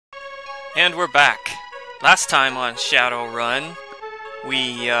And we're back. Last time on Shadowrun,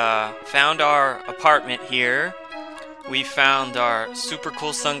 we found our apartment here. We found our super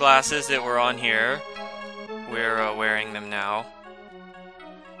cool sunglasses that were on here. We're wearing them now.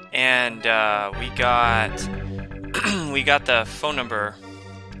 And we got we got the phone number.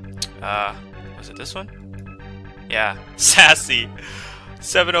 Was it this one? Yeah, Sassy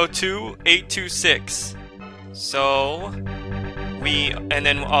 702-826. So we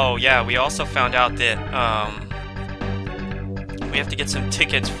also found out that we have to get some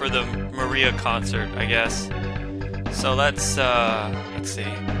tickets for the Maria concert, I guess. So let's see.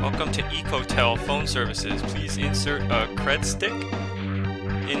 Welcome to Ecotel phone services. Please insert a cred stick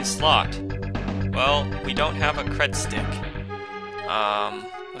in slot. Well, we don't have a cred stick.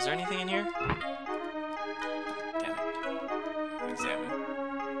 Was there anything in here? Damn it. Examine.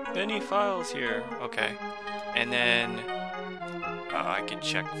 Any files here? Okay. And then I can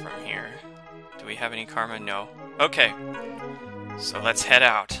check from here. Do we have any karma? No. Okay. So let's head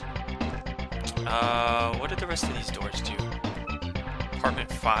out. What did the rest of these doors do?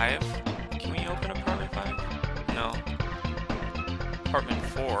 Apartment 5? Can we open apartment 5? No. Apartment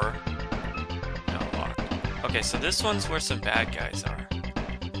 4? No, locked. Okay, so this one's where some bad guys are.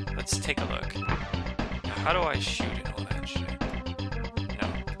 Let's take a look. Now, how do I shoot and all that shit? No.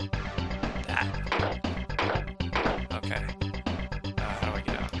 That. Okay. How do I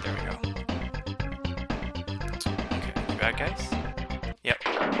get out? There we go. Okay, you bad guys? Yep.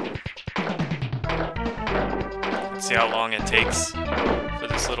 Let's see how long it takes for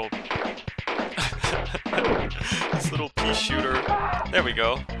this little this little pea shooter. There we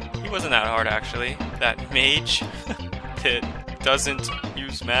go. He wasn't that hard actually. That mage that doesn't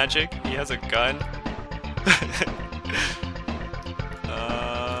use magic. He has a gun.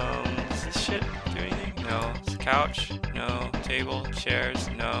 Does this shit do anything? No. It's a couch? No. Table? Chairs?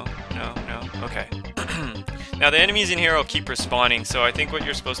 No. No. No. Okay. Now the enemies in here will keep respawning, so I think what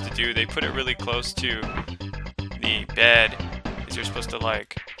you're supposed to do, they put it really close to the bed, is you're supposed to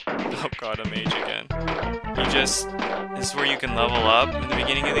like, oh god, a mage again. This is where you can level up in the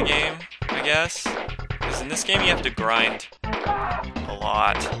beginning of the game, I guess. Because in this game you have to grind a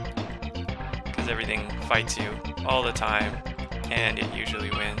lot, because everything fights you all the time, and it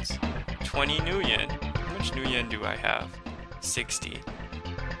usually wins. 20 new yen. How much new yen do I have? 60.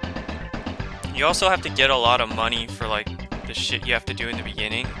 You also have to get a lot of money for like the shit you have to do in the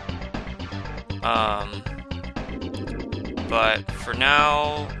beginning. But for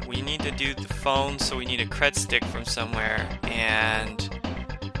now, we need to do the phone, so we need a cred stick from somewhere, and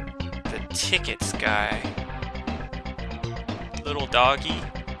the tickets guy. Little doggy.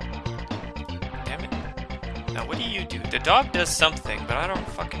 Damn it. Now what do you do? The dog does something, but I don't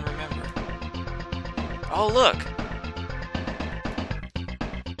fucking remember. Oh, look!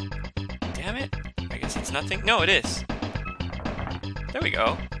 Damn it. I guess it's nothing. No, it is. There we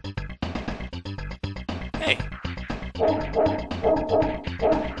go. Hey.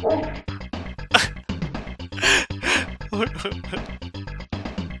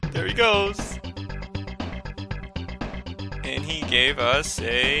 There he goes. And he gave us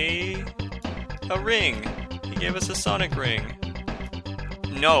a ring. He gave us a Sonic ring.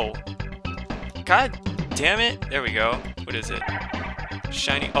 No. God damn it. There we go. What is it?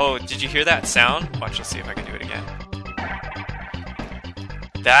 Shiny. Oh, did you hear that sound? Watch, let's see if I can do it again.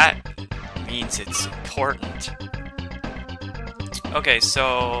 That means it's important. Okay,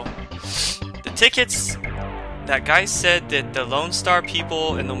 so the tickets, that guy said that the Lone Star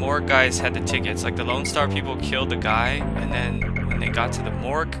people and the morgue guys had the tickets. Like the Lone Star people killed the guy, and then when they got to the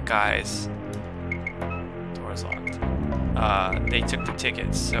morgue guys, door's locked. They took the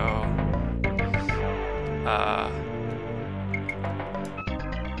tickets, so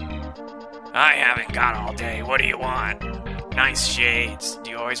I haven't got all day. What do you want? Nice shades.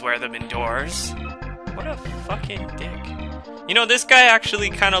 Do you always wear them indoors? What a fucking dick. You know, this guy actually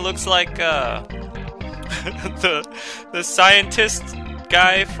kind of looks like the scientist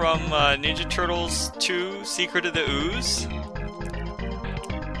guy from Ninja Turtles 2: Secret of the Ooze.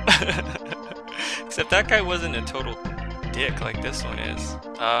 Except that guy wasn't a total dick like this one is.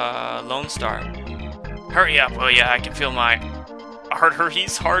 Lone Star. Hurry up, will ya? I can feel my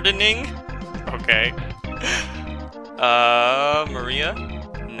arteries hardening. Okay. Maria?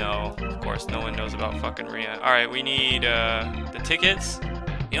 No, of course, no one knows about fucking Maria. Alright, we need, the tickets.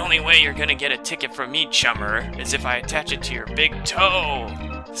 The only way you're gonna get a ticket from me, chummer, is if I attach it to your big toe.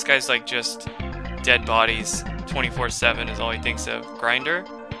 This guy's like just dead bodies. 24/7 is all he thinks of. Grinder?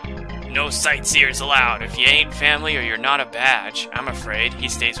 No sightseers allowed. If you ain't family or you're not a badge, I'm afraid he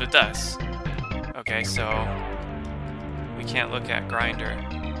stays with us. Okay, so we can't look at Grinder.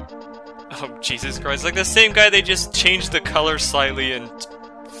 Oh, Jesus Christ. Like the same guy, they just changed the color slightly and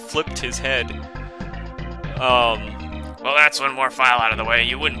flipped his head. Well, that's one more file out of the way.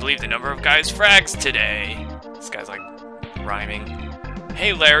 You wouldn't believe the number of guys frags today. This guy's like rhyming.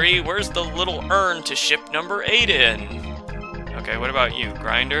 Hey, Larry, where's the little urn to ship number 8 in? Okay, what about you,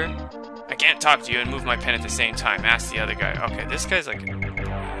 Grinder? I can't talk to you and move my pen at the same time. Ask the other guy. Okay, this guy's like...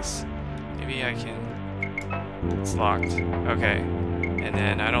 Maybe I can... It's locked. Okay. And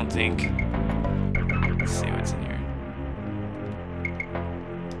then I don't think... Let's see what's in here.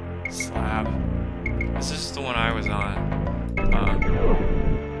 Slab. This is the one I was on.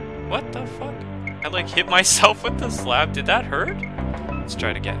 What the fuck? I like hit myself with the slab. Did that hurt? Let's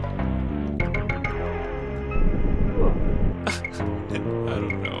try it again. I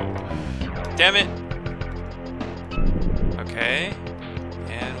don't know. Damn it! Okay.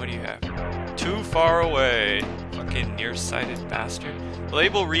 And what do you have? Too far away. Fucking nearsighted bastard. The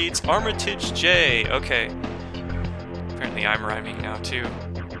label reads Armitage J. Okay. Apparently I'm rhyming now too.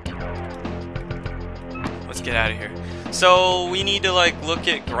 Let's get out of here. So we need to like look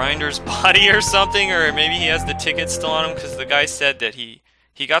at Grinder's body or something, or maybe he has the tickets still on him, because the guy said that he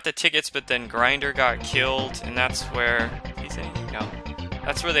got the tickets, but then Grinder got killed, and that's where he's anything. No,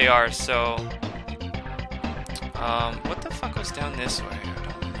 that's where they are. So, what the fuck was down this way? I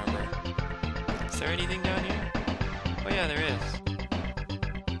don't remember. Is there anything down here? Oh yeah, there is.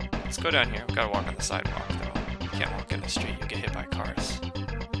 Let's go down here. We've got to walk on the sidewalk though. You can't walk in the street. You'll get hit by cars.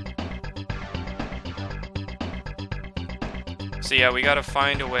 So yeah, we gotta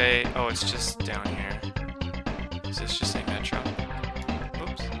find a way. Oh, it's just down here. Is this just a metro?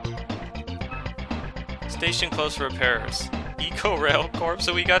 Oops. Station closed for repairs. Eco Rail Corp.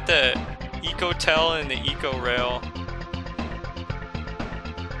 So we got the Eco Tel and the Eco Rail.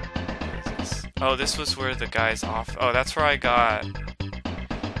 What is this? Oh, this was where the guy's off. Oh, that's where I got.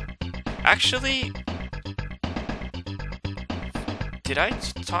 Actually, did I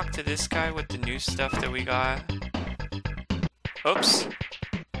talk to this guy with the new stuff that we got? Oops.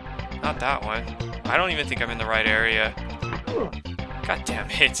 Not that one. I don't even think I'm in the right area. God damn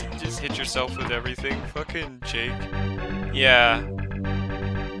it. You just hit yourself with everything. Fucking Jake. Yeah.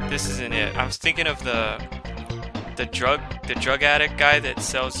 This isn't it. I was thinking of the drug addict guy that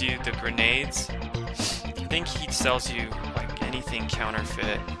sells you the grenades. I think he sells you like anything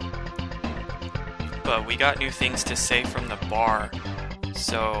counterfeit. But we got new things to say from the bar.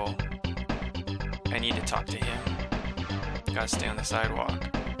 So I need to talk to him. Gotta stay on the sidewalk.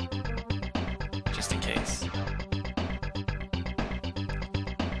 Just in case.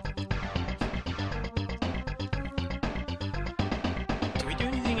 Do we do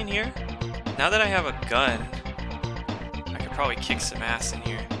anything in here? Now that I have a gun, I could probably kick some ass in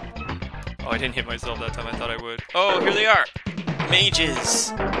here. Oh, I didn't hit myself that time. I thought I would. Oh, here they are!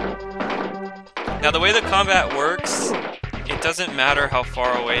 Mages! Now, the way the combat works, it doesn't matter how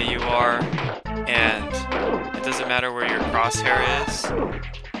far away you are, and it doesn't matter where your crosshair is.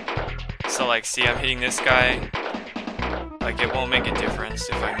 So like, see, I'm hitting this guy. Like, it won't make a difference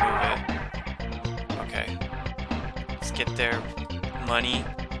if I move it. Okay. Let's get their money.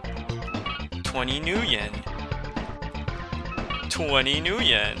 20 new yen. 20 new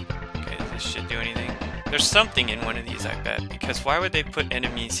yen. Okay, does this shit do anything? There's something in one of these, I bet. Because why would they put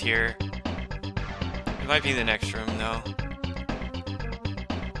enemies here? It might be the next room, though.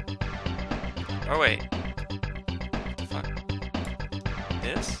 Oh, wait. What the fuck?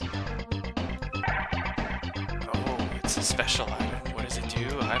 This? Oh, it's a special item. What does it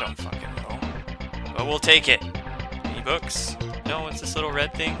do? I don't fucking know. But we'll take it. Any books? No, it's this little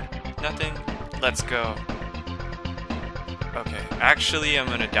red thing? Nothing? Let's go. Okay, actually I'm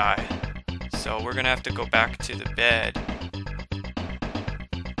gonna die. So we're gonna have to go back to the bed.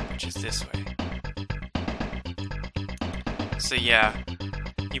 Which is this way. So yeah,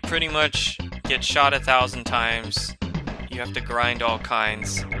 you pretty much get shot 1,000 times. You have to grind all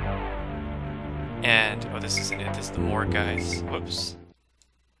kinds. And, oh, this isn't it. This is the more guys. Whoops.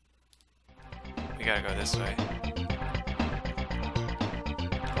 We gotta go this way.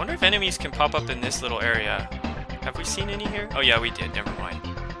 I wonder if enemies can pop up in this little area. Have we seen any here? Oh yeah, we did. Never mind.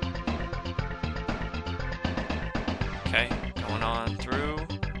 Okay, going on through.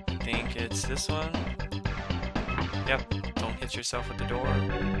 I think it's this one. Yep. Don't hit yourself with the door.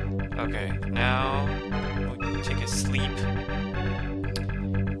 Okay, now we can take a sleep.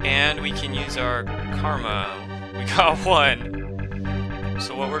 And we can use our karma. We got 1.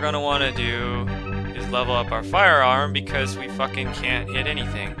 So what we're gonna want to do is level up our firearm because we fucking can't hit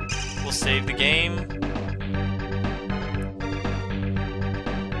anything. We'll save the game.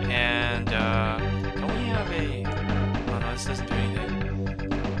 And don't we have a... Oh no, this doesn't do anything.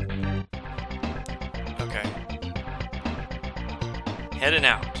 Okay. Heading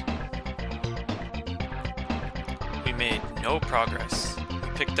out. We made no progress. We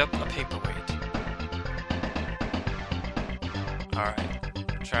picked up a paperweight.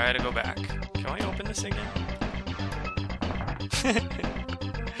 Alright. Try to go back. Can I open this again?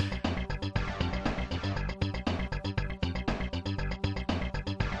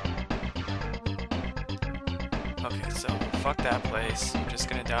 Okay, so fuck that place. I'm just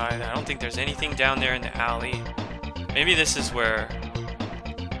gonna die. I don't think there's anything down there in the alley. Maybe this is where...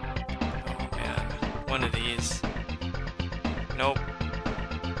 Oh man. One of these. Nope.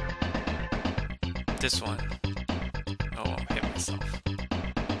 This one. Oh, I hit myself.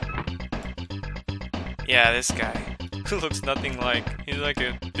 Yeah, this guy. Who looks nothing like... He's like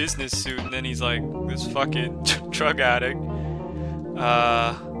a business suit, and then he's like this fucking drug addict.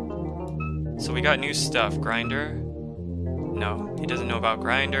 So we got new stuff. Grinder? No. He doesn't know about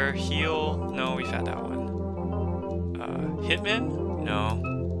Grinder. Heal? No, we've had that one. Hitman? No.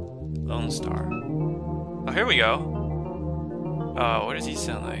 Lone Star. Oh, here we go. What does he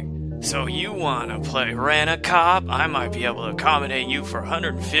sound like? So you wanna play Rent-A-Cop? I might be able to accommodate you for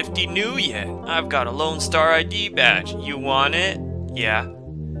 150 new yen. I've got a Lone Star ID badge. You want it? Yeah.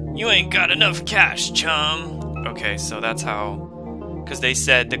 You ain't got enough cash, chum. Okay, so that's how... Because they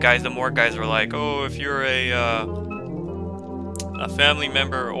said, the more guys were like, oh, if you're a family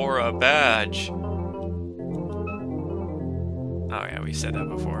member or a badge. Oh yeah, we said that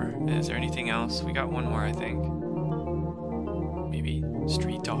before. Is there anything else? We got one more, I think. Maybe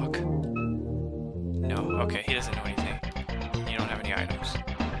street talk. No, okay, he doesn't know anything. You don't have any items.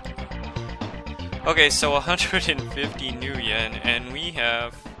 Okay, so 150 new yen, and we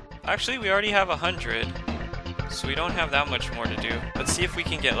have... Actually, we already have 100. So we don't have that much more to do. Let's see if we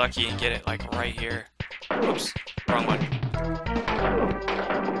can get lucky and get it, like, right here. Oops, wrong one.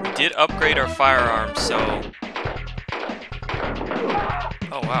 We did upgrade our firearms, so...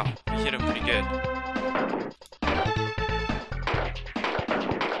 Oh, wow. We hit him pretty good.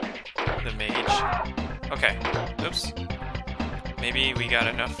 The mage. Okay. Oops. Maybe we got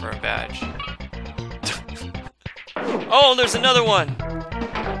enough for a badge. Oh, there's another one!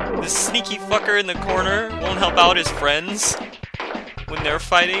 This sneaky fucker in the corner won't help out his friends when they're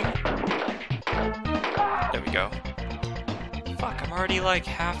fighting. There we go. Fuck, I'm already like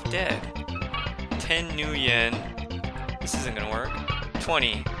half dead. 10 new yen. This isn't gonna work.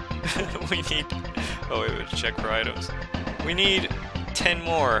 20. We need... Oh wait, check for items. We need 10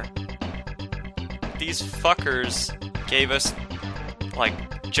 more. These fuckers gave us,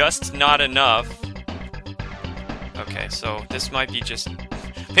 like, just not enough. Okay, so this might be just...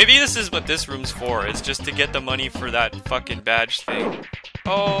 Maybe this is what this room's for. It's just to get the money for that fucking badge thing.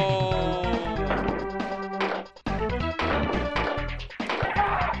 Oh.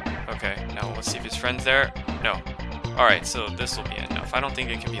 Okay, now let's see if his friend's there. No. Alright, so this will be enough. I don't think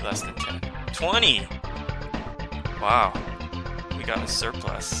it can be less than 10. 20! Wow. We got a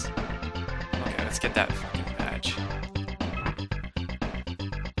surplus. Okay, let's get that fucking badge.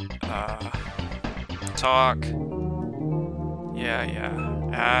 Talk. Yeah.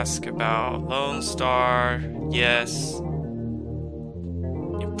 Ask about Lone Star. Yes.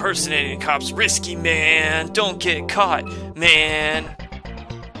 Impersonating cops risky, man. Don't get caught, man.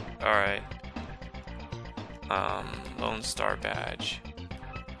 Alright. Lone Star badge.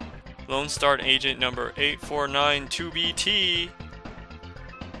 Lone Star agent number 8492BT.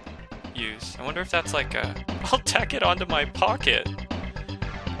 Use. I wonder if that's like a... I'll tack it onto my pocket.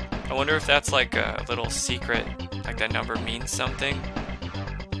 I wonder if that's like a little secret. Like that number means something.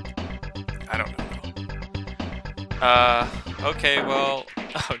 I don't know. Okay, well...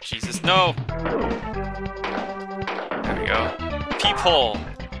 Oh, Jesus, no! There we go. Peephole!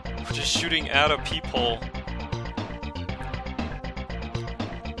 We're just shooting at a peephole.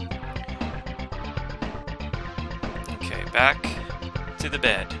 Okay, back to the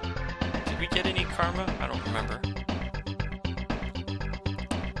bed. Did we get any karma? I don't remember.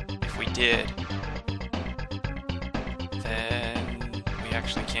 If we did, then we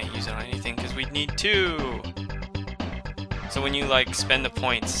actually can't use it on anything because we'd need 2. So when you like spend the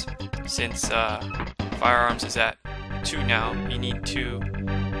points, since firearms is at 2 now, you need 2.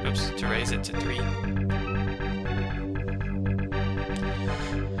 Oops, to raise it to 3.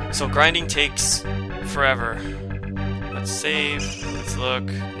 So grinding takes forever. Let's save. Let's look.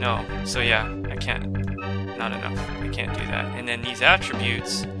 No. So yeah, I can't. Not enough. I can't do that. And then these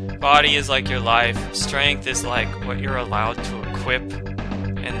attributes. Body is like your life. Strength is like what you're allowed to equip.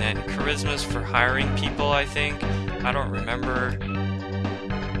 And then charisma's for hiring people, I think. I don't remember.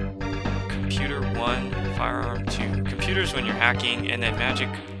 Computer 1, firearm 2. Computer's when you're hacking, and then magic.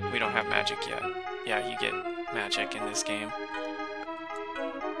 We don't have magic yet. yeah, you get magic in this game.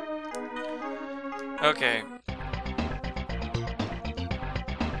 Okay.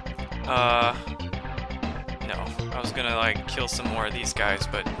 No. I was gonna, like, kill some more of these guys,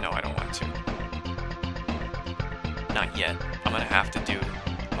 but no, I don't want to. Not yet. I'm gonna have to do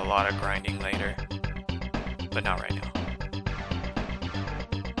a lot of grinding later. But not right now.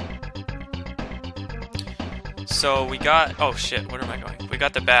 So we got... Oh shit, where am I going? We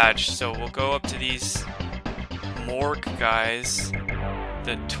got the badge, so we'll go up to these morgue guys.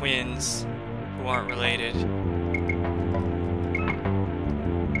 The twins who aren't related.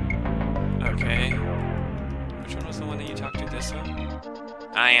 Okay. Which one was the one that you talked to? This one?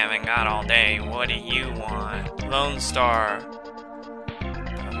 I haven't got all day. What do you want? Lone Star.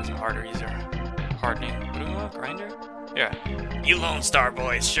 Oh, those arteries are hardening. What do we want? Grinder? Yeah. You Lone Star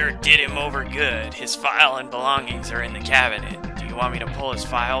boys sure did him over good. His file and belongings are in the cabinet. Do you want me to pull his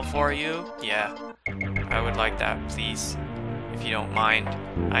file for you? Yeah. I would like that, please. If you don't mind.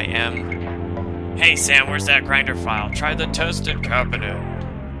 I am. Hey Sam, where's that grinder file? Try the tested cabinet.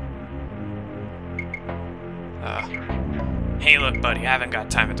 Hey look buddy, I haven't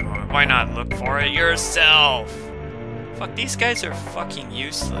got time at the moment. Why not look for it yourself? Fuck, these guys are fucking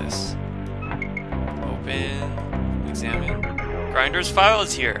useless. Open. Examine. Grinder's file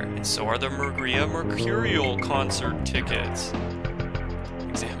is here, and so are the Maria Mercurial concert tickets.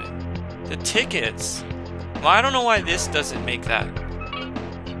 Examine. The tickets? Well, I don't know why this doesn't make that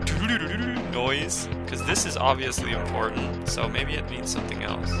noise, because this is obviously important, so maybe it means something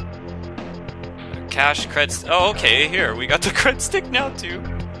else. Cash creds. Oh, okay, here, we got the cred stick now, too.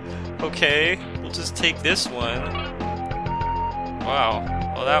 Okay, we'll just take this one. Wow,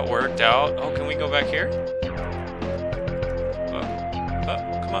 well, that worked out. Oh, can we go back here? Oh,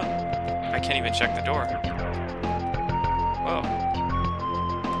 come on. I can't even check the door. Whoa.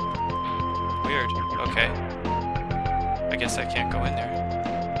 Weird. Okay. I guess I can't go in there.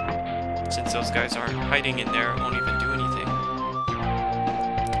 Since those guys aren't hiding in there, it won't even do anything.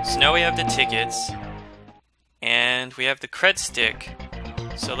 So now we have the tickets. And we have the cred stick.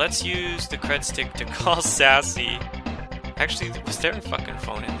 So let's use the cred stick to call Sassy. Actually, was there a fucking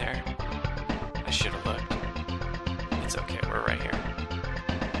phone in there? I should have looked. It's okay, we're right here.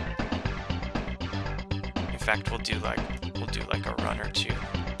 In fact, we'll do like a run or two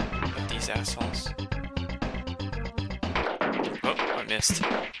of these assholes. Oh, I missed.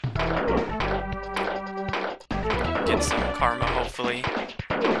 Get some karma, hopefully.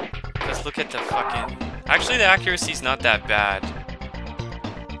 Because look at the fucking... Actually, the accuracy's not that bad.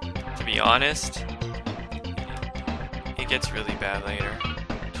 To be honest. It gets really bad later.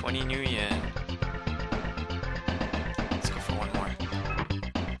 20 new yen. Let's go for one more.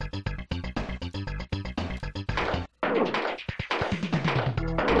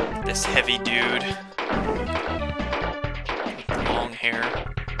 This heavy dude. With long hair.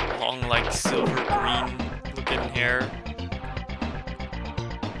 Long, like, silver green looking hair.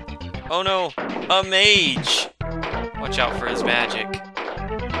 Oh no! A mage! Watch out for his magic.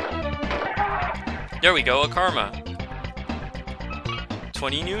 There we go, a karma.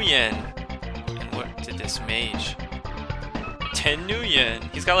 20 new yen. And what did this mage? 10 new yen.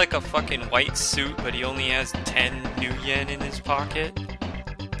 He's got like a fucking white suit, but he only has 10 new yen in his pocket.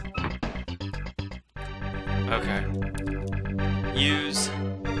 Okay. Use.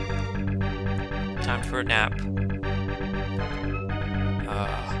 Time for a nap.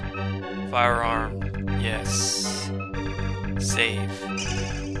 Firearm. Yes. Save.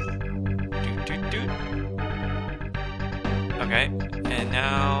 Doot doot doot. Okay. And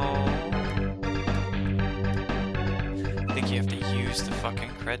now... I think you have to use the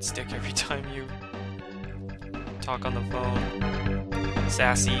fucking cred stick every time you talk on the phone.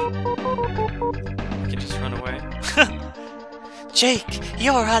 Sassy. You can just run away. Jake,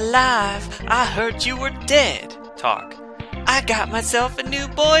 you're alive! I heard you were dead! Talk. I got myself a new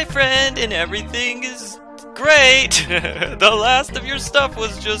boyfriend and everything is great! The last of your stuff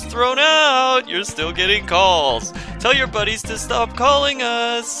was just thrown out! You're still getting calls! Tell your buddies to stop calling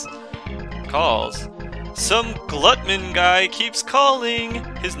us! Calls? Some Glutman guy keeps calling!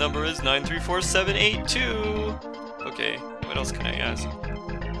 His number is 934-782! Okay, what else can I ask?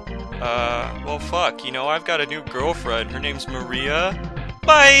 Well fuck, you know, I've got a new girlfriend. Her name's Maria.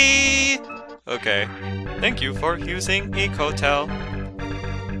 Bye! Okay. Thank you for using Ecotel.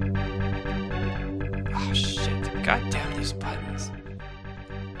 Oh shit. God damn these buttons.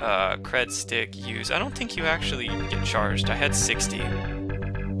 Cred stick use. I don't think you actually get charged. I had 60.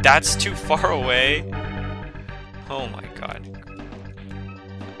 That's too far away. Oh my god.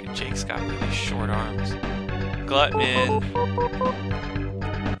 Fucking Jake's got really short arms. Glutman.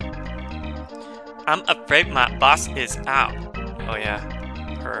 I'm afraid my boss is out. Oh yeah,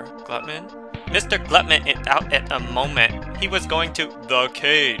 her. Glutman? Mr. Glutman is out at the moment. He was going to the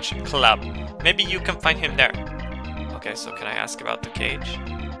Cage Club. Maybe you can find him there. Okay, so can I ask about the Cage?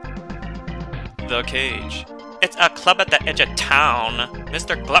 The Cage. It's a club at the edge of town.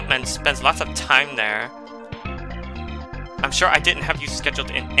 Mr. Glutman spends lots of time there. I'm sure I didn't have you scheduled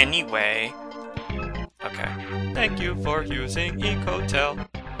in anyway. Okay. Thank you for using Ecotel.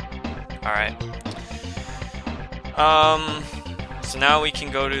 Alright. So now we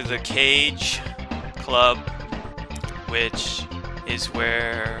can go to the Cage Club, which is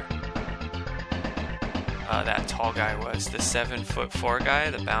where that tall guy was. The 7'4" guy,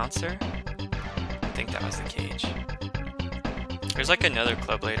 the bouncer. I think that was the Cage. There's like another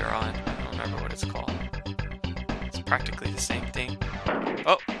club later on. I don't remember what it's called. It's practically the same thing.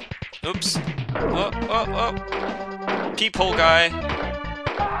 Oh! Oops! Oh! Peephole guy!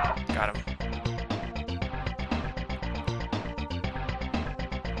 Got him.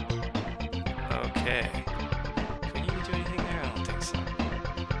 Okay. Can you do anything there? I don't think so.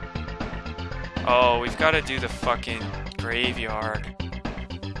 Oh, we've got to do the fucking graveyard.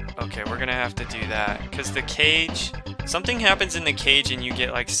 Okay, we're gonna have to do that. Because the cage... Something happens in the cage and you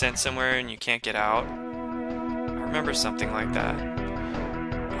get, like, sent somewhere and you can't get out. I remember something like that.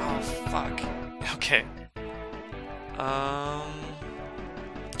 Oh, fuck. Okay.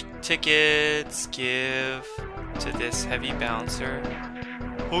 Tickets, give to this heavy bouncer.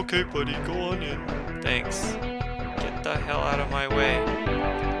 Okay, buddy, go on in. Thanks. Get the hell out of my way.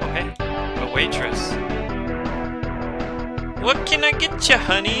 Oh, hey, a waitress. What can I get you,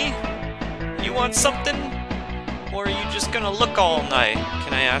 honey? You want something? Or are you just gonna look all night?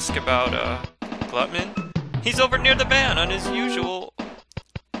 Can I ask about, Glutman? He's over near the van on his usual...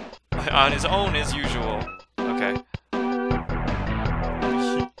 on his own as usual. Okay.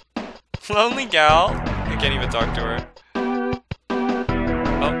 Lonely gal. I can't even talk to her.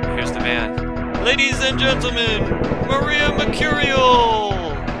 Oh, here's the van. Ladies and gentlemen, Maria Mercurial!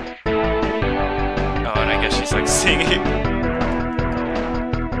 Oh, and I guess she's like singing.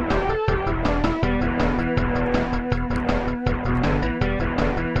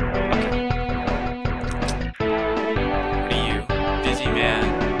 What are you? Busy man.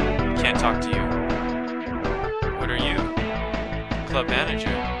 Can't talk to you. What are you? Club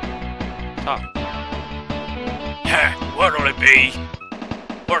manager. Talk. Yeah, what'll it be?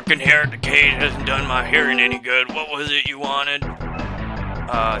 Working here at the cage hasn't done my hearing any good. What was it you wanted?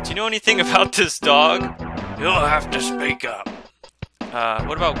 Do you know anything about this dog? You'll have to speak up.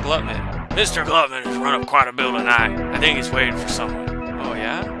 What about Glutman? Mr. Glutman has run up quite a bill tonight. I think he's waiting for someone. Oh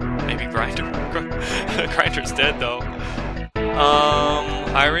yeah? Maybe Grinder. Grinder's dead though.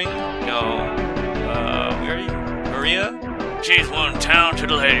 Hiring? No. Where are you? Maria? She's one talented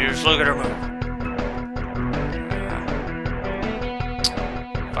lady. Just look at her move.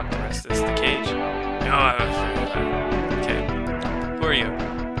 Fuck the rest of this. The cage? No, Okay. Who are you?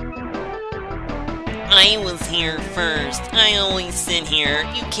 I was here first. I always sit here.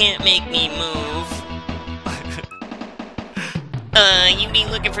 You can't make me move. You be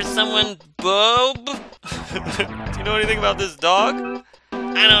looking for someone, Bob? Do you know anything about this dog?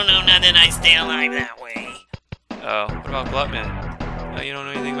 I don't know nothing. I stay alive that way. Oh, what about Glutman? Oh, you don't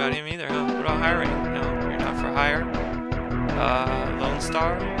know anything about him either, huh? What about hiring? No, you're not for hire? Lone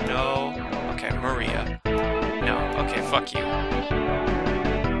Star? No. Okay, Maria. No. Okay, fuck you.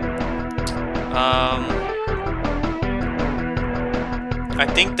 I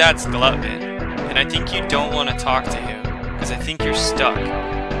think that's Glutman. And I think you don't want to talk to him. Because I think you're stuck.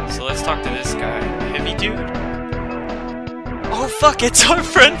 So let's talk to this guy. Heavy dude? Oh fuck, it's our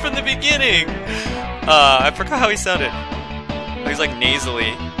friend from the beginning! I forgot how he sounded. He's like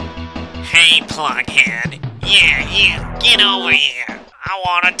nasally. Hey, Plughead. Yeah, you. Get over here. I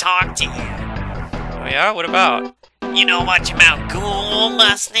want to talk to you. Oh yeah? What about? You know much about ghoul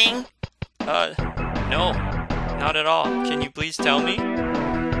busting? No. Not at all. Can you please tell me?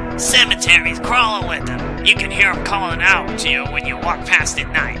 Cemeteries crawling with them. You can hear them calling out to you when you walk past at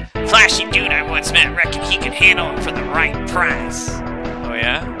night. Flashy dude I once met reckon he could handle it for the right price. Oh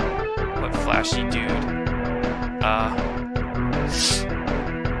yeah? What flashy dude?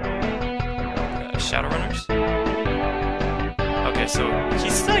 Shadowrunners? Okay, so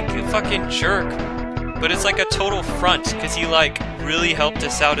he's like a fucking jerk, but it's like a total front, because he like really helped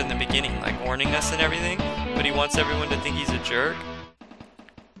us out in the beginning, like warning us and everything, but he wants everyone to think he's a jerk.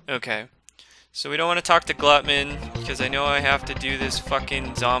 Okay, so we don't want to talk to Glutman, because I know I have to do this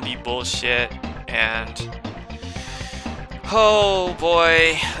fucking zombie bullshit, and... oh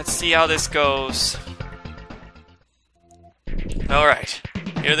boy, let's see how this goes. Alright,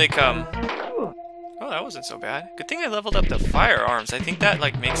 here they come. that wasn't so bad. Good thing I leveled up the firearms. I think that,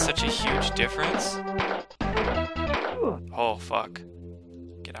 like, makes such a huge difference. Oh, fuck.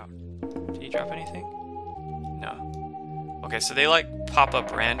 Get out. Did he drop anything? No. Okay, so they, like, pop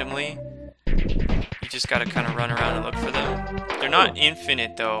up randomly. You just gotta kind of run around and look for them. They're not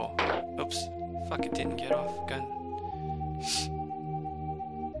infinite, though. Oops. Fuck, it didn't get off gun.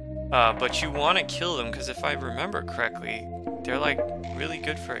 But you want to kill them, because if I remember correctly, they're, like, really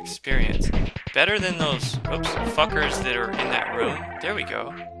good for experience. Better than those, oops, fuckers that are in that room. There we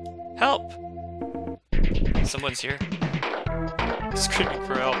go. Help! Someone's here. Screaming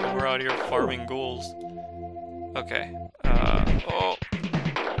for help, and we're out here farming ghouls. Okay. Oh.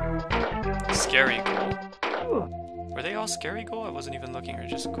 Scary ghoul. Were they all scary ghoul? I wasn't even looking, or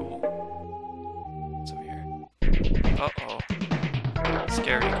just ghoul. What's over here? Uh-oh.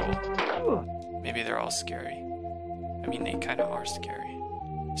 Scary ghoul. Maybe they're all scary. I mean, they kind of are scary.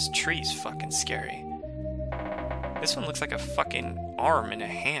 This tree's fucking scary. This one looks like a fucking arm and a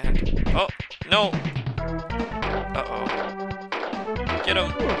hand. Oh, no! Uh-oh. Get him!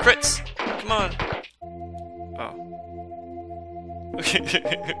 Crits! Come on! Oh.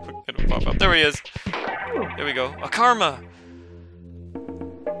 Get him pop up. There he is! There we go. A karma!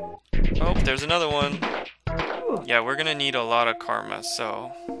 Oh, there's another one. Yeah, we're gonna need a lot of karma,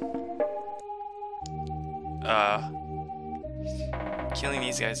 so... killing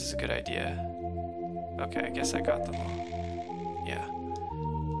these guys is a good idea. Okay, I guess I got them all. Yeah.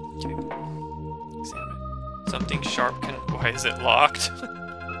 Okay. Examine. Something sharp can... Why is it locked?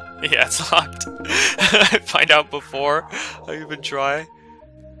 Yeah, it's locked. I find out before I even try.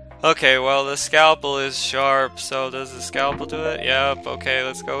 Okay, well, the scalpel is sharp, so does the scalpel do it? Yep, okay,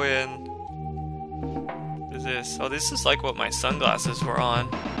 let's go in. What is this? Oh, this is like what my sunglasses were on.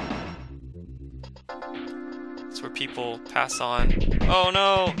 It's where people pass on. Oh,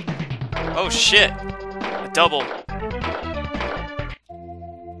 no! Oh, shit! A double!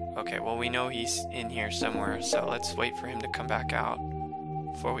 Okay, well, we know he's in here somewhere, so let's wait for him to come back out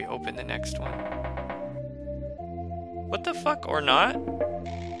before we open the next one. What the fuck? Or not?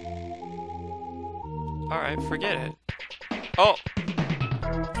 Alright, forget it. Oh!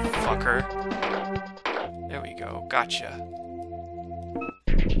 Fucker. There we go. Gotcha.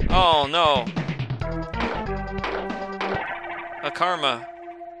 Oh, no! A karma.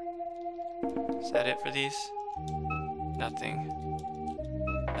 Is that it for these? Nothing.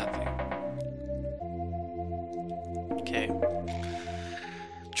 Nothing. Okay.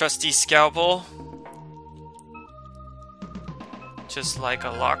 Trusty scalpel. Just like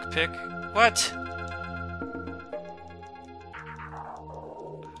a lockpick. What?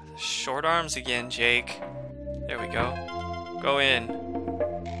 Short arms again, Jake. There we go. Go in.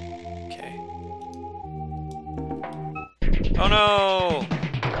 Okay. Oh no!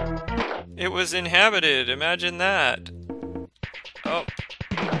 It was inhabited. Imagine that. Oh.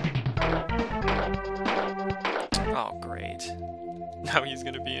 Oh, great. Now he's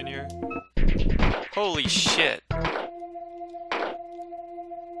gonna be in here. Holy shit.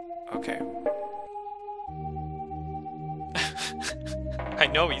 Okay. I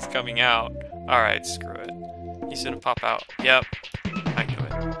know he's coming out. Alright, screw it. He's gonna pop out. Yep. I knew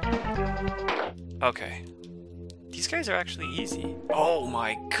it. Okay. These guys are actually easy. Oh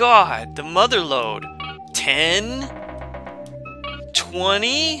my god! The mother load! 10?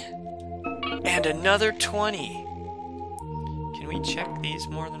 20? And another 20. Can we check these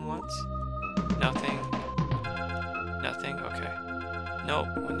more than once? Nothing. Nothing? Okay. Nope.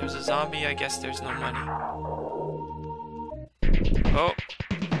 When there's a zombie, I guess there's no money. Oh.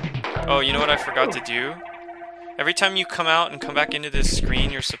 Oh, you know what I forgot to do? Every time you come out and come back into this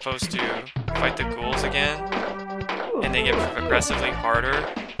screen, you're supposed to fight the ghouls again. And they get progressively harder.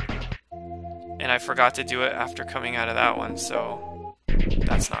 And I forgot to do it after coming out of that one, so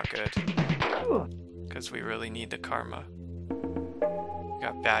that's not good. Because we really need the karma. We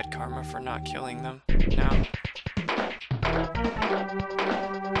got bad karma for not killing them now.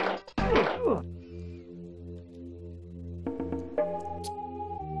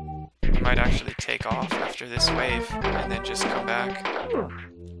 I might actually take off after this wave and then just come back.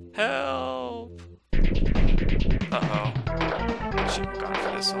 Help! Uh-oh. Shouldn't have gone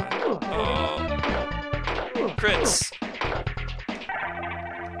for this one. Oh! Crits!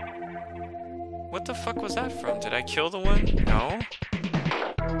 What the fuck was that from? Did I kill the one? No?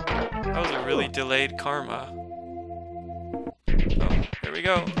 That was a really delayed karma. Oh, here we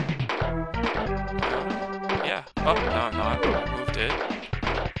go. Yeah. Oh, no, I'm not. I moved it.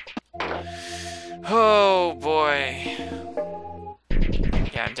 Oh, boy.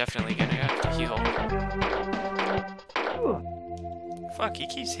 Yeah, I'm definitely gonna have to heal. Fuck, he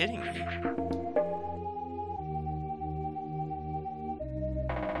keeps hitting me.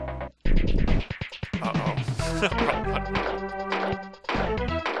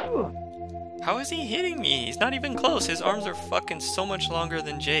 How is he hitting me? He's not even close. His arms are fucking so much longer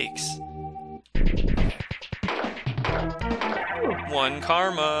than Jake's. One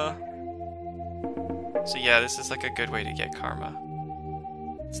karma. So yeah, this is like a good way to get karma.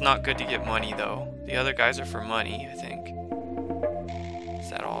 It's not good to get money though. The other guys are for money, I think. Is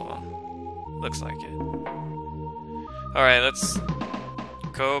that all of them? Looks like it. Alright, let's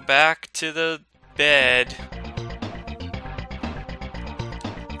go back to the bed.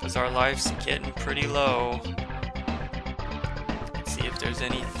 Because our life's getting pretty low. Let's see if there's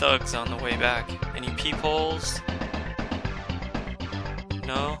any thugs on the way back. Any peepholes?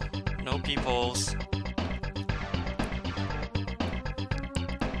 No? No peepholes.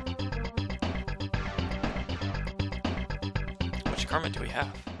 How much karma do we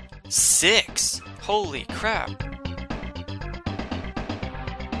have? 6! Holy crap!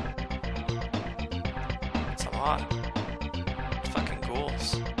 That's a lot. Fucking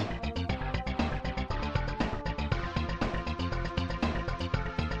ghouls.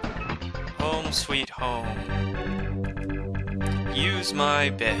 Home sweet home. Use my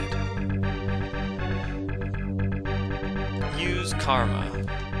bed. Use karma.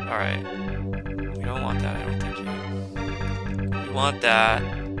 Alright. We don't want that, I don't think yet. We want that.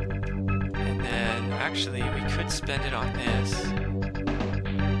 And then, actually, we could spend it on this.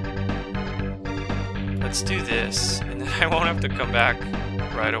 Let's do this, and then I won't have to come back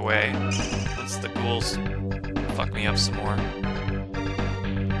right away once the ghouls fuck me up some more.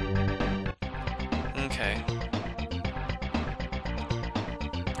 Okay.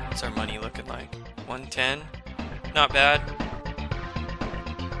 What's our money looking like? 110? Not bad.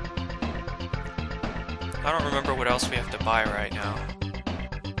 I don't remember what else we have to buy right now.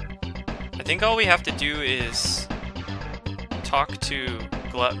 I think all we have to do is talk to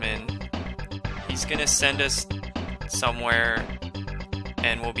Glutman. He's gonna send us somewhere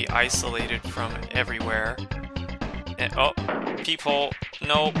and we'll be isolated from everywhere. And, oh, peephole.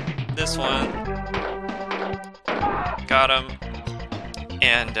 Nope, this one. Got him.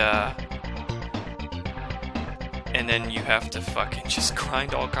 And then you have to fucking just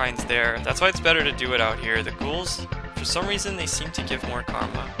grind all kinds there. That's why it's better to do it out here. The ghouls, for some reason, they seem to give more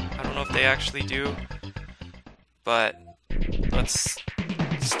karma. I don't know if they actually do, but let's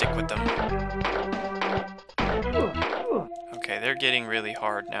stick with them. Okay, they're getting really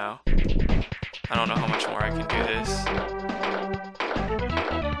hard now. I don't know how much more I can do this.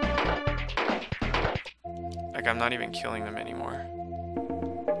 Like, I'm not even killing them anymore.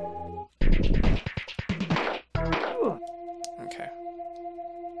 Okay.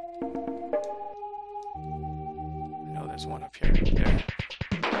 I know there's one up here. There.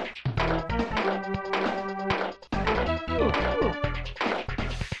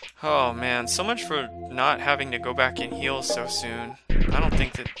 Oh man, so much for not having to go back and heal so soon. I don't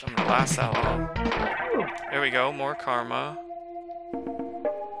think that I'm gonna last that long. There we go, more karma.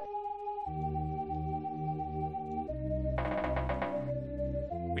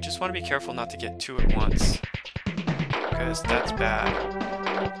 We just want to be careful not to get two at once, because that's bad.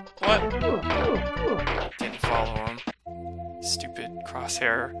 What? Didn't follow him. Stupid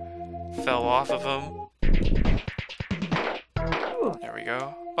crosshair fell off of him. There we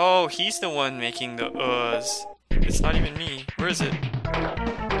go. Oh, he's the one making the uhs. It's not even me. Where is it?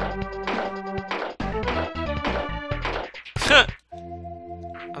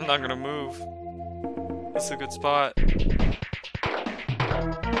 I'm not gonna move. This is a good spot.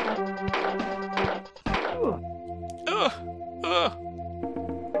 Ugh! Ugh!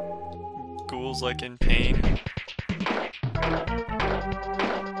 Ghouls like in pain.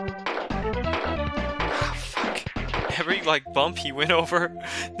 Every like bump he went over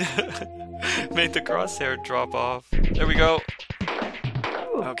made the crosshair drop off. There we go.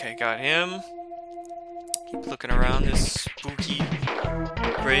 Okay, got him. Keep looking around this spooky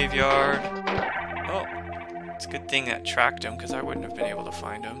graveyard. Oh, it's a good thing that tracked him because I wouldn't have been able to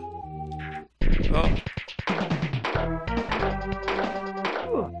find him. Oh.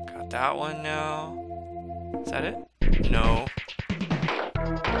 Got that one now. Is that it? No.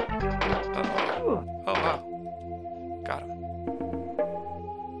 Uh-oh. Oh, wow. Got him.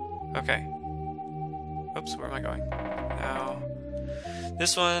 Okay. Oops, where am I going? Now,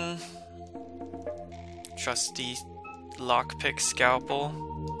 this one. Trusty lockpick scalpel.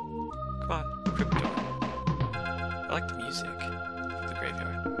 Come on, crypto. I like the music of the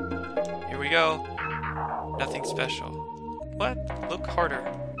graveyard. Here we go. Nothing special. What? Look harder.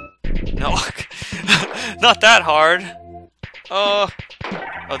 No, not that hard. Oh,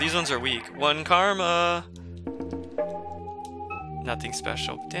 these ones are weak. One karma. Nothing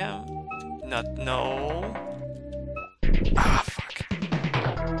special. Damn. No. Ah, fuck.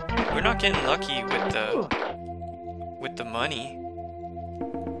 We're not getting lucky with the money.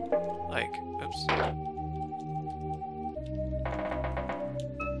 Like, oops.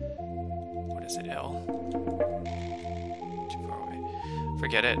 What is it, L? Too far away.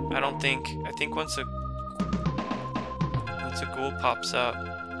 Forget it. I think once a ghoul pops up.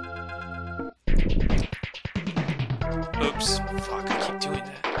 Oops. Fuck, I keep doing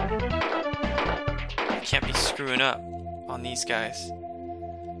that. I can't be screwing up on these guys.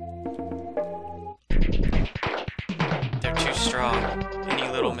 They're too strong. Any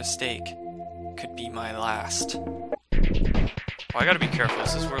little mistake could be my last. Well, I gotta be careful.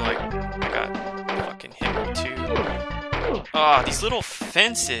 This is where, like, I got fucking hit with two. Ah, these little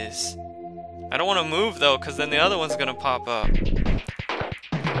fences. I don't want to move, though, because then the other one's gonna pop up.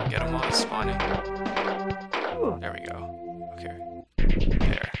 Get them while it's spawning. There we go. Okay.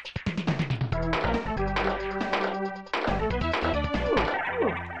 There.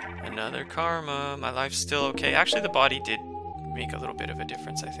 Another karma. My life's still okay. Actually, the body did make a little bit of a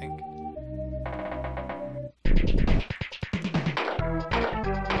difference, I think.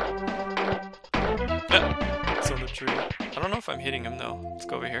 It's on the tree. I don't know if I'm hitting him, though. Let's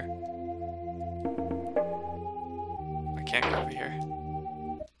go over here. I can't go over here.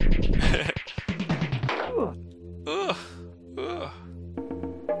 Ugh. Ugh.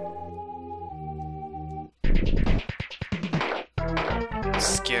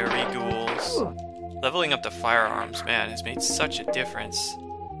 Scary ghouls. Leveling up the firearms, man, has made such a difference.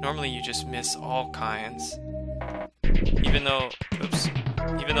 Normally you just miss all kinds. Even though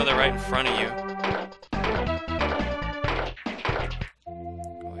they're right in front of you.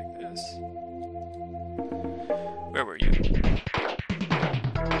 Go like this. Where were you?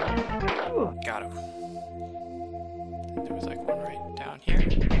 Got him. There was like one right down here.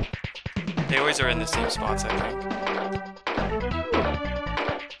 They always are in the same spots, I think.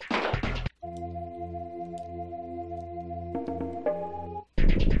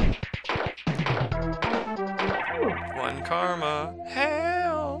 One karma.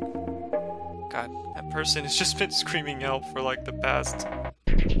 Help! God, that person has just been screaming help for like the past...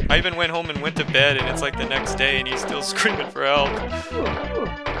 I even went home and went to bed and it's like the next day and he's still screaming for help.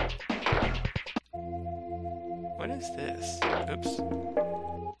 What is this? Oops.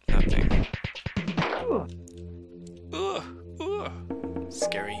 Nothing. Ugh. Ugh.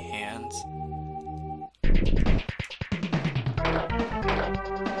 Scary hands.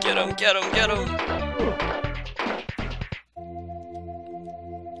 Get him, get him, get him!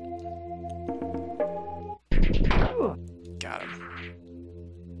 Got him.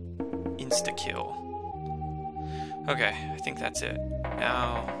 Insta-kill. Okay, I think that's it.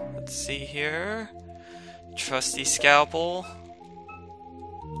 Now, let's see here. Trusty scalpel.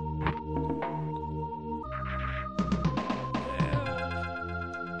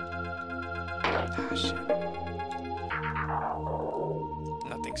 Ah, shit.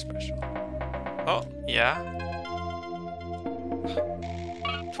 Nothing special. Oh, yeah.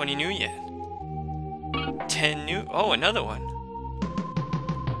 20 new yen. 10 new. Oh, another one.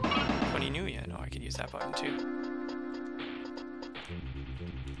 20 new yen. Oh, I could use that button too.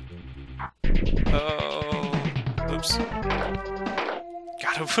 Oh. Oops.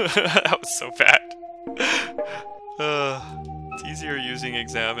 Got him. That was so bad. It's easier using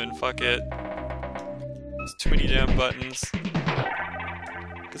examine. Fuck it. There's too many damn buttons.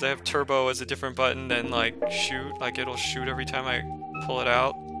 Because I have turbo as a different button than like shoot. Like it'll shoot every time I pull it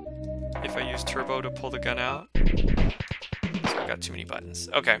out. If I use turbo to pull the gun out. So I got too many buttons.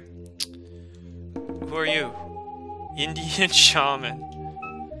 Okay. Who are you? Indian shaman.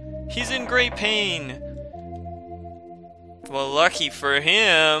 He's in great pain. Well, lucky for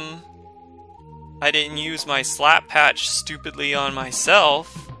him, I didn't use my slap patch stupidly on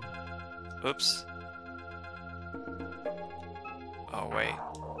myself. Oops. Oh, wait.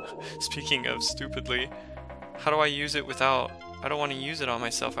 Speaking of stupidly, how do I use it without... I don't want to use it on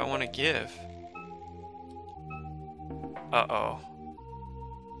myself, I want to give. Uh-oh.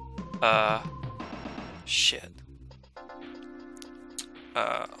 Shit.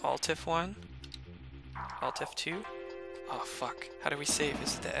 Alt F1? Alt F2? Oh, fuck. How do we save?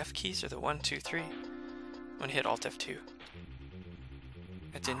 Is it the F keys or the 1, 2, 3? I'm gonna hit Alt F2.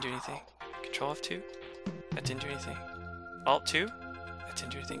 That didn't do anything. Control F2? That didn't do anything. Alt 2? That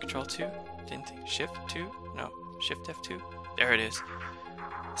didn't do anything. Control 2? Didn't think. Shift 2? No. Shift F2? There it is.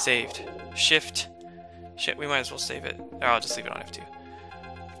 Saved. Shift. Shit, we might as well save it. Oh, I'll just leave it on F2.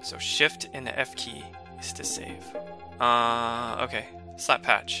 So Shift and the F key is to save. Okay. Slap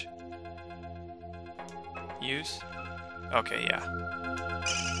patch. Use. Okay, yeah.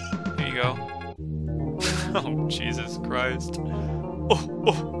 Here you go. Oh, Jesus Christ. Oh.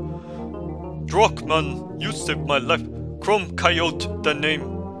 Drockman, you saved my life. Chrome Coyote, the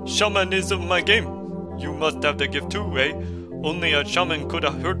name. Shamanism, my game. You must have the gift too, eh? Only a shaman could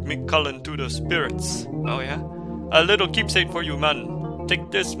have heard me calling to the spirits. Oh, yeah? A little keepsake for you, man.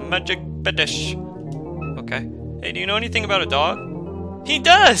 Take this magic fetish. Okay. Hey, do you know anything about a dog? He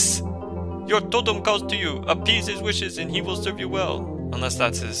does! Your totem calls to you. Appease his wishes and he will serve you well. Unless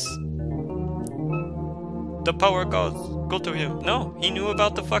that's his... The power calls. Go to him. No, he knew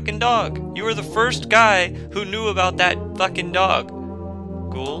about the fucking dog. You were the first guy who knew about that fucking dog.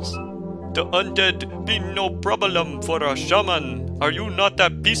 Ghouls? The undead be no problem for a shaman. Are you not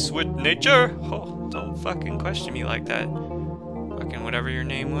at peace with nature? Oh, don't fucking question me like that. Fucking whatever your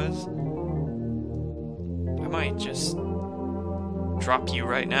name was. I might just drop you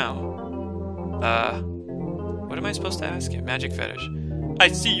right now. What am I supposed to ask him? Magic fetish. I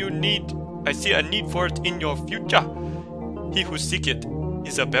see a need for it in your future. He who seek it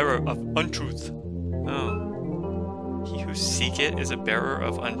is a bearer of untruth. Oh. He who seek it is a bearer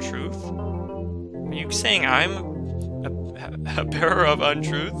of untruth? Are you saying I'm a bearer of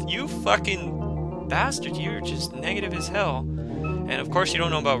untruth? You fucking bastard, you're just negative as hell. And of course you don't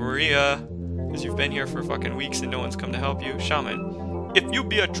know about Maria, because you've been here for fucking weeks and no one's come to help you. Shaman. If you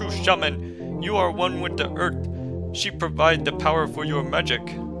be a true shaman, you are one with the earth. She provides the power for your magic.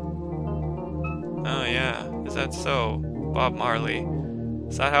 Oh yeah, is that so? Bob Marley.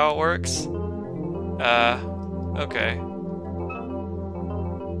 Is that how it works? Okay.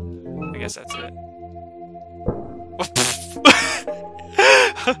 I guess that's it.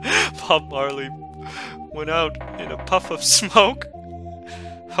 Bob Marley went out in a puff of smoke.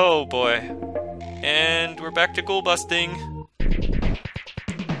 Oh boy. And we're back to ghoul busting.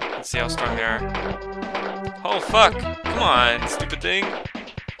 Let's see how strong they are. Oh fuck! Come on, stupid thing.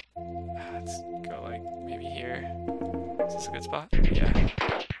 Let's go like maybe here. Is this a good spot? Yeah.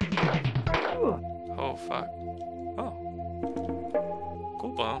 Oh fuck. Oh.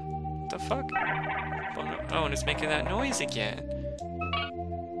 Cool blown. What the fuck? Oh, and it's making that noise again.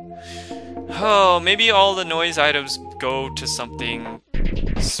 Oh, maybe all the noise items go to something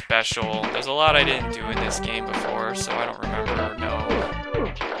special. There's a lot I didn't do in this game before, so I don't remember or know.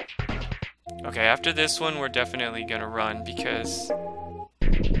 Okay, after this one, we're definitely gonna run because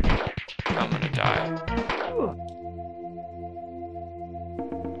I'm gonna die.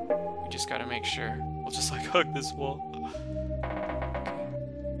 We just gotta make sure. We'll just like hug this wall.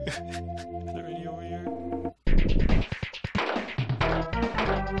 Okay. Are there any over here?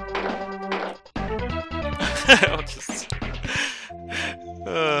 I'll just...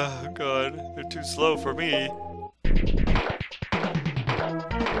 Oh god, they're too slow for me.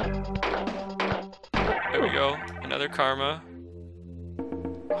 There we go, another karma.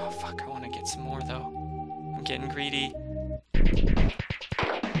 Oh fuck, I want to get some more though. I'm getting greedy.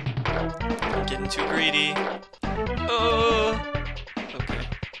 I'm getting too greedy. Oh! Okay,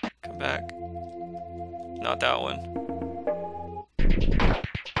 come back. Not that one.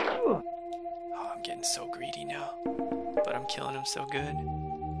 Oh, I'm getting so greedy now. But I'm killing him so good.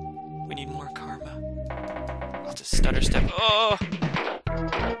 We need more karma. I'll just stutter step. Oh!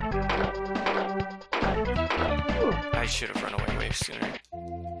 I should have run away way sooner.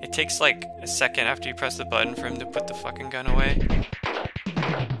 It takes like a second after you press the button for him to put the fucking gun away.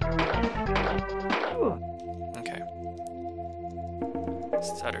 Okay.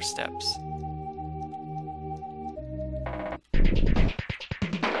 Stutter steps.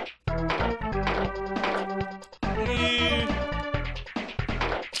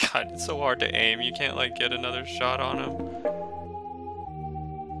 God, it's so hard to aim. You can't like get another shot on him.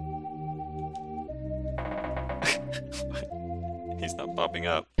 He's not popping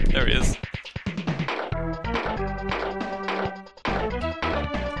up. There he is.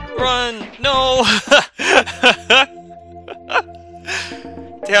 Run! No!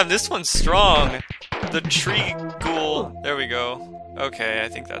 Damn, this one's strong. The tree ghoul. There we go. Okay, I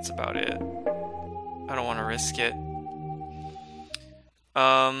think that's about it. I don't want to risk it.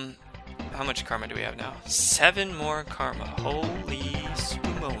 How much karma do we have now? 7 more karma. Holy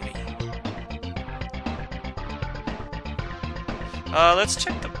spumoni. Let's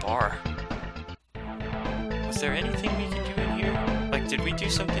check the bar. Was there anything we can do in here? Like, did we do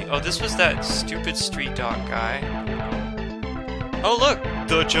something? Oh, this was that stupid street dog guy. Oh, look!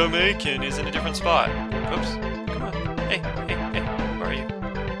 The Jamaican is in a different spot. Oops. Come on. Hey, hey, hey. Where are you?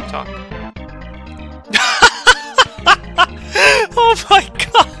 Talk. Oh my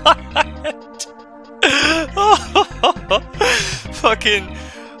god! Fucking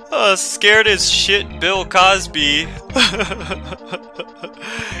scared as shit Bill Cosby.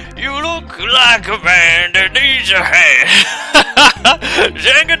 You look like a man that needs a hand.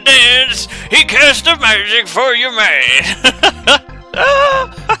 Jenga dance, he cast the magic for your man.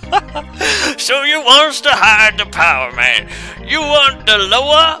 So you wants to hide the power, man. You want the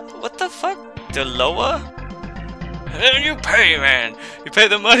lower? What the fuck? The lower? And you pay, man. You pay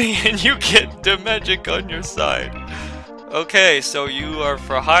the money and you get the magic on your side. Okay, so you are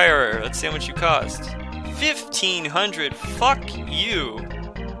for hire. Let's see how much you cost. 1,500. Fuck you.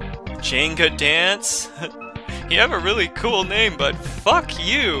 Jenga dance? You have a really cool name, but fuck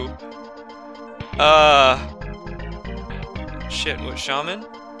you. Shit, what, shaman?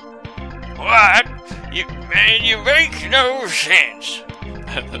 What? You make no sense.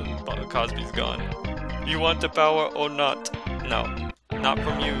 Cosby's gone. You want the power or not? No. Not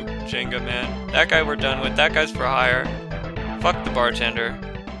from you, Jenga man. That guy we're done with. That guy's for hire. Fuck the bartender.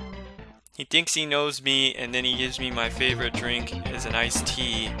 He thinks he knows me, and then he gives me my favorite drink as an iced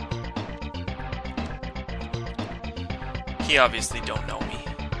tea. He obviously don't know me.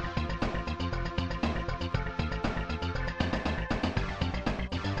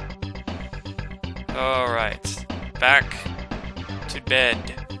 Alright. Back to bed.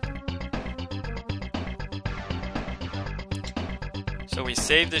 So we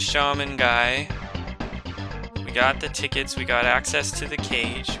saved the shaman guy. We got the tickets, we got access to the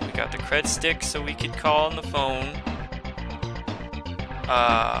cage, we got the cred stick so we could call on the phone.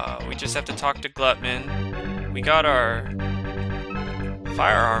 We just have to talk to Glutman. We got our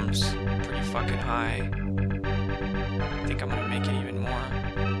firearms pretty fucking high. I think I'm gonna make it even more.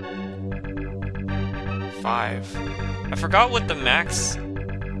 5. I forgot what the max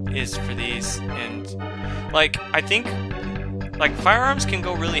is for these, and like I think like firearms can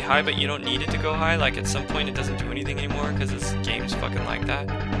go really high, but you don't need it to go high. Like at some point it doesn't do anything anymore because this game's fucking like that.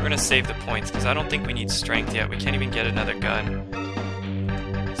 We're gonna save the points because I don't think we need strength yet. We can't even get another gun.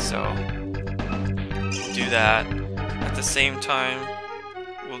 So we'll do that. At the same time,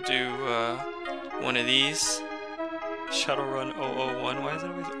 we'll do one of these. Shadowrun 001. Why is it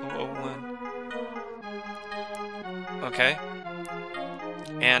always 001? Okay.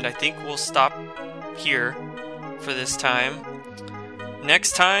 And I think we'll stop here for this time.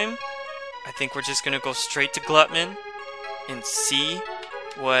 Next time, I think we're just gonna go straight to Glutman and see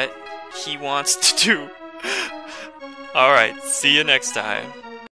what he wants to do. Alright, see you next time.